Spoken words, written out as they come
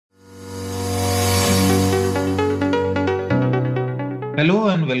Hello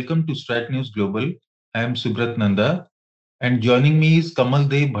and welcome to Strat News Global. I am Subrat Nanda and joining me is Kamal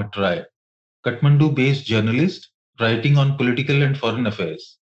Dev Bhattrai, Kathmandu-based journalist writing on political and foreign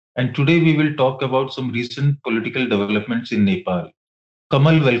affairs. And today we will talk about some recent political developments in Nepal.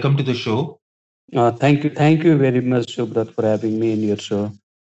 Kamal, welcome to the show. Thank you very much, Subrat, for having me in your show.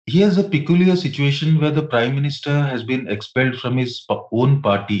 Here's a peculiar situation where the Prime Minister has been expelled from his own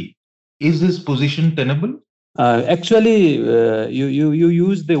party. Is this position tenable? You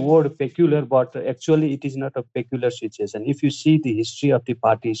use the word peculiar, but actually it is not a peculiar situation. If you see the history of the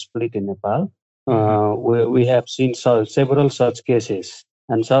party split in Nepal, we have seen several such cases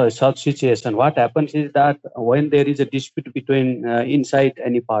and such situation. What happens is that when there is a dispute between inside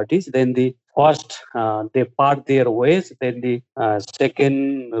any parties, then the first they part their ways. Then the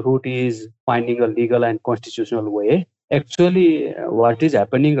second route is finding a legal and constitutional way. Actually, what is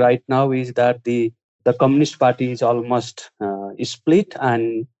happening right now is that the Communist Party is almost split,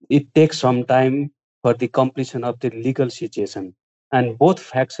 and it takes some time for the completion of the legal situation. And both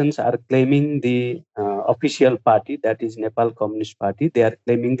factions are claiming the official party, that is Nepal Communist Party. They are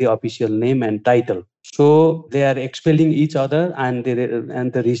claiming the official name and title. So they are expelling each other, and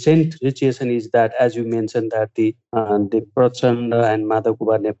the recent situation is that, as you mentioned, that the Prachanda and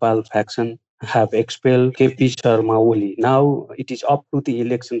Madhav Nepal faction have expelled KP Sharma Oli. Now it is up to the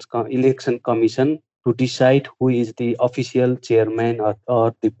election commission to decide who is the official chairman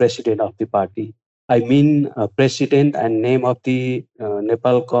or the president of the party. I mean, president and name of the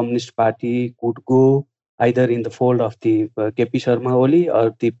Nepal Communist Party could go either in the fold of the KP Sharma Oli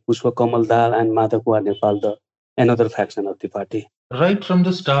or the Pushpa Kamal Dal and Madhakwa Nepal, the another faction of the party. Right from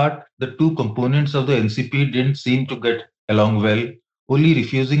the start, the two components of the NCP didn't seem to get along well, only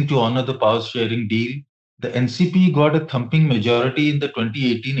refusing to honor the power sharing deal. The NCP got a thumping majority in the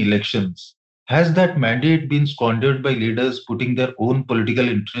 2018 elections. Has that mandate been squandered by leaders putting their own political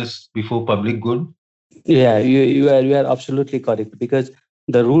interests before public good? Yeah, you are absolutely correct, because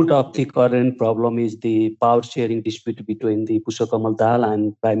the root of the current problem is the power sharing dispute between the Pushpa Kamal Dal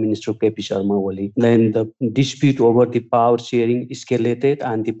and Prime Minister KP Sharma Oli. Then the dispute over the power sharing escalated,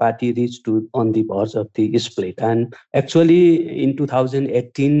 and the party reached to on the verge of the split. And actually, in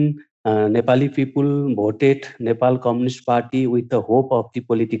 2018. Nepali people voted Nepal Communist Party with the hope of the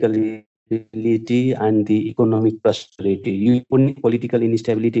political stability and the economic prosperity. You political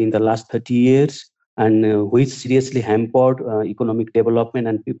instability in the last 30 years, and which seriously hampered economic development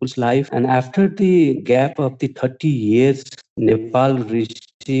and people's life. And after the gap of the 30 years, Nepal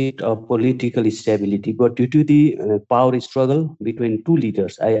received a political stability. But due to the power struggle between two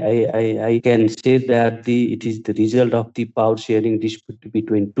leaders, I can say that it is the result of the power sharing dispute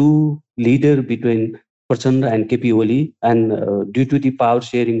between two leaders, between Prachanda and KP Oli. And due to the power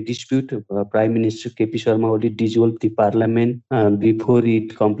sharing dispute, Prime Minister KP Sharma Oli dissolved the parliament before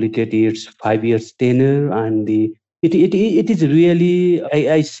it completed its 5 years tenure. And it is really,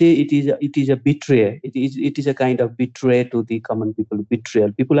 I say it is a betrayal. It is a kind of betrayal to the common people.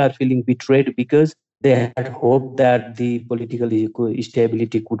 Betrayal. People are feeling betrayed because they had hoped that the political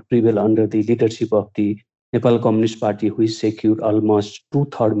stability could prevail under the leadership of the Nepal Communist Party, which secured almost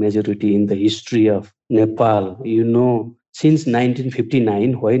two-third majority in the history of Nepal. Since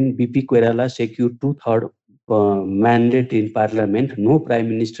 1959, when BP Koirala secured two-third mandate in parliament, no prime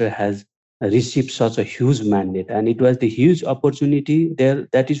minister has received such a huge mandate, and it was the huge opportunity there.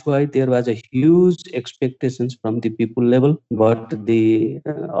 That is why there was a huge expectations from the people level, but the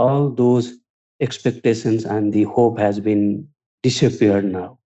all those expectations and the hope has been disappeared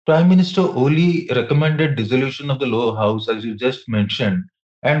now. Prime Minister Oli recommended dissolution of the lower house, as you just mentioned.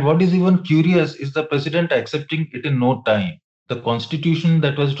 And what is even curious is the president accepting it in no time. The constitution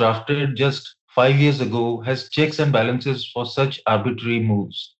that was drafted just 5 years ago has checks and balances for such arbitrary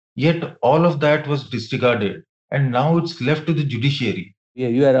moves. Yet all of that was disregarded, and now it's left to the judiciary. Yeah,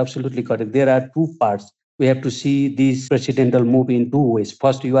 you are absolutely correct. There are two parts. We have to see this presidential move in two ways.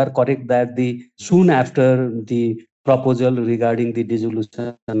 First, you are correct that the soon after the proposal regarding the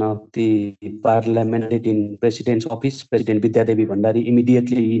dissolution of the parliament in president's office, President Vidya Devi Bhandari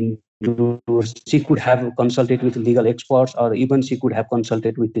immediately she could have consulted with legal experts, or even she could have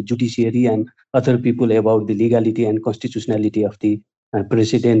consulted with the judiciary and other people about the legality and constitutionality of the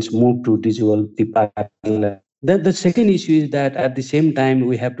president's move to dissolve the parliament. The second issue is that at the same time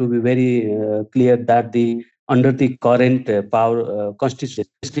we have to be very clear that the under the current power constitution,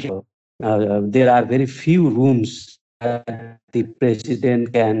 there are very few rooms that the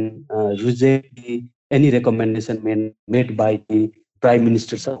president can reject any recommendation made by the prime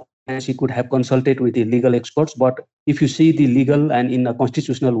minister. Sometimes he could have consulted with the legal experts, but if you see the legal and in a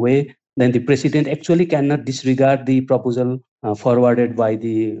constitutional way, then the president actually cannot disregard the proposal forwarded by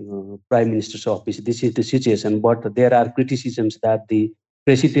the prime minister's office. This is the situation, but there are criticisms that the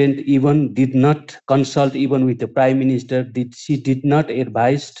president even did not consult even with the prime minister. She did not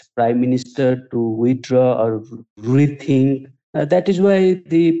advise prime minister to withdraw or rethink. That is why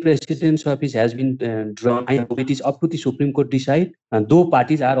the president's office has been drawn. It is up to the Supreme Court decide. And though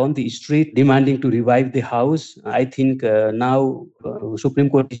parties are on the street demanding to revive the house, I think now Supreme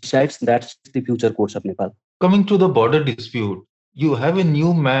Court decides that's the future course of Nepal. Coming to the border dispute, you have a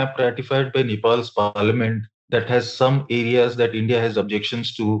new map ratified by Nepal's parliament that has some areas that India has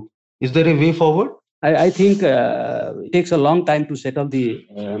objections to. Is there a way forward? I think it takes a long time to settle the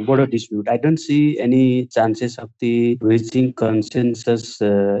border dispute. I don't see any chances of the reaching consensus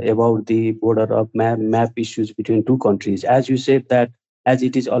about the border of map issues between two countries. As you said that, as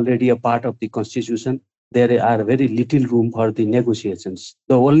it is already a part of the constitution, there are very little room for the negotiations.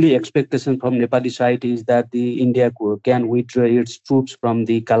 The only expectation from Nepali side is that the India can withdraw its troops from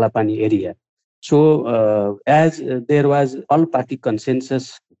the Kalapani area. So, as there was all-party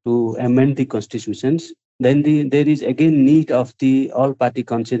consensus to amend the constitutions, then there is again need of the all-party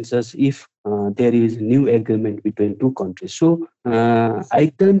consensus if there is new agreement between two countries. So,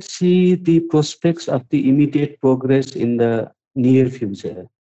 I don't see the prospects of the immediate progress in the near future.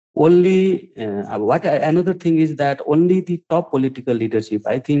 Only another thing is that only the top political leadership,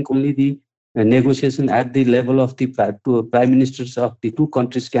 I think only the negotiation at the level of the prime ministers of the two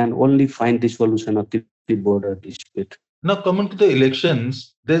countries can only find the solution of the border dispute. Now, coming to the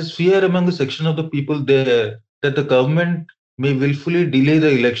elections, there's fear among a section of the people there that the government may willfully delay the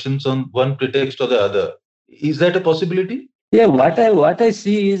elections on one pretext or the other. Is that a possibility? Yeah, what I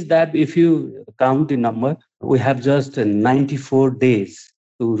see is that if you count the number, we have just 94 days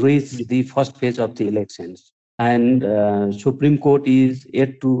to reach the first phase of the elections. And Supreme Court is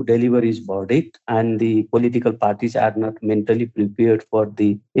yet to deliver its verdict, and the political parties are not mentally prepared for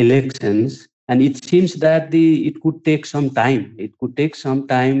the elections. And it seems that it could take some time. It could take some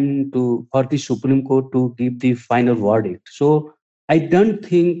time for the Supreme Court to give the final verdict. So I don't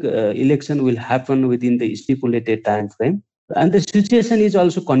think election will happen within the stipulated time frame. And the situation is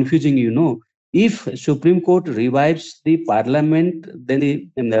also confusing, If Supreme Court revives the parliament, then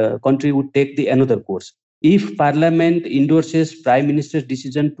the country would take the another course. If parliament endorses prime minister's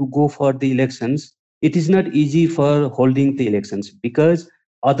decision to go for the elections, it is not easy for holding the elections because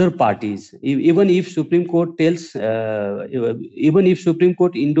other parties, even if Supreme Court even if Supreme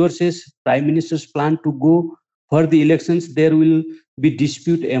Court endorses prime minister's plan to go for the elections, there will be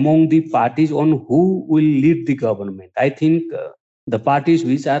dispute among the parties on who will lead the government. I think the parties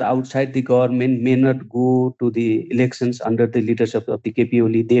which are outside the government may not go to the elections under the leadership of the KP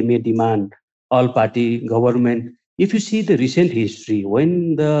Oli. They may demand all-party government. If you see the recent history,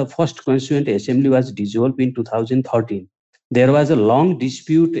 when the first Constituent Assembly was dissolved in 2013, there was a long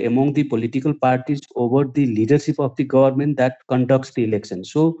dispute among the political parties over the leadership of the government that conducts the election.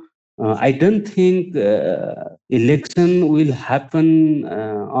 So I don't think election will happen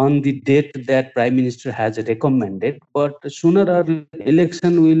on the date that Prime Minister has recommended, but sooner or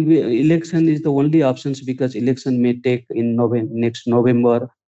election is the only options because election may take in next November,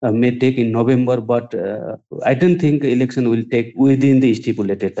 but I don't think election will take within the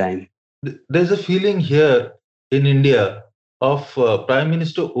stipulated time. There's a feeling here in India of Prime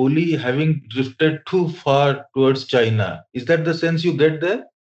Minister Oli having drifted too far towards China. Is that the sense you get there?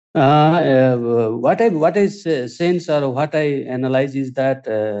 What I sense or what I analyze is that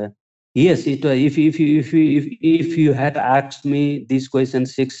yes, if you had asked me this question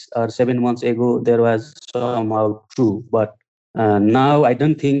 6 or 7 months ago, there was somehow true, but now I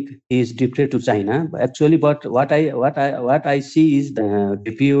don't think he is drifted to China. Actually, but what I see is that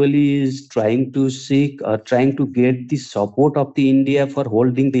DPOL is trying to seek or trying to get the support of the India for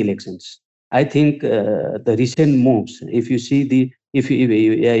holding the elections. I think the recent moves, if you see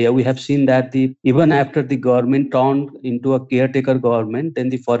we have seen that even after the government turned into a caretaker government, then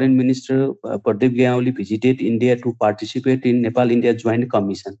the foreign minister Pradeep Gyamoli visited India to participate in Nepal-India Joint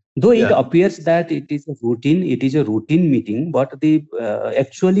Commission. Though it appears that it is a routine meeting, but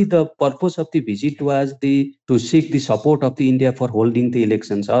actually the purpose of the visit was to seek the support of the India for holding the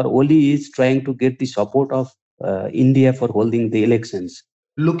elections. Or Oli is trying to get the support of India for holding the elections.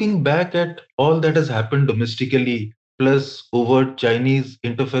 Looking back at all that has happened domestically, plus overt Chinese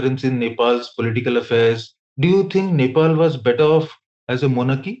interference in Nepal's political affairs, do you think Nepal was better off as a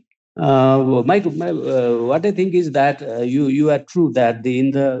monarchy? What I think is that you are true that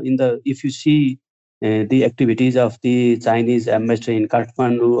if you see the activities of the Chinese ambassador in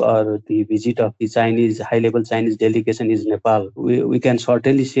Kathmandu or the visit of the Chinese high-level Chinese delegation is Nepal, we can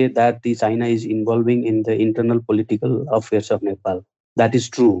certainly say that the China is involving in the internal political affairs of Nepal. That is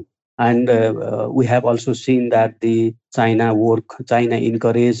true. And we have also seen that the China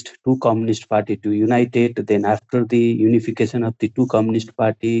encouraged two communist party to unite it. Then after the unification of the two communist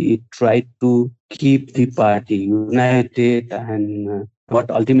party, it tried to keep the party united, and but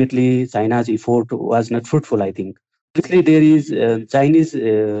ultimately China's effort was not fruitful, I think. Obviously, there is Chinese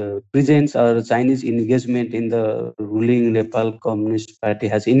presence or Chinese engagement in the ruling Nepal Communist Party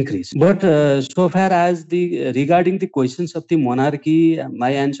has increased. But so far as the regarding the questions of the monarchy,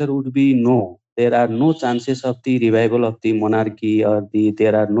 my answer would be no. There are no chances of the revival of the monarchy, or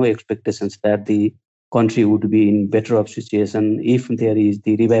there are no expectations that the country would be in better of situation if there is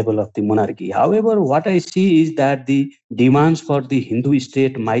the revival of the monarchy. However, what I see is that the demands for the Hindu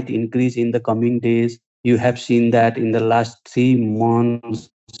state might increase in the coming days. You have seen that in the last 3 months,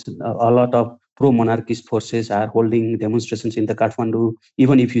 a lot of pro-monarchist forces are holding demonstrations in the Kathmandu.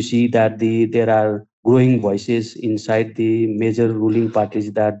 Even if you see that there are growing voices inside the major ruling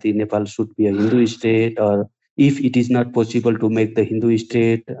parties that the Nepal should be a Hindu state, or if it is not possible to make the Hindu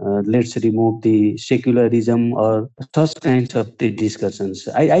state, let's remove the secularism or such kinds of the discussions.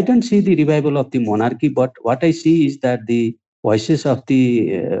 I don't see the revival of the monarchy, but what I see is that the voices of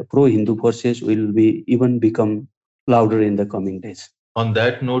the pro-Hindu forces will be even become louder in the coming days. On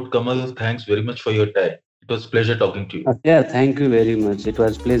that note, Kamal, thanks very much for your time. It was pleasure talking to you. Yeah, thank you very much. It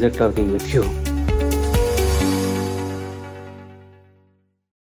was pleasure talking with you.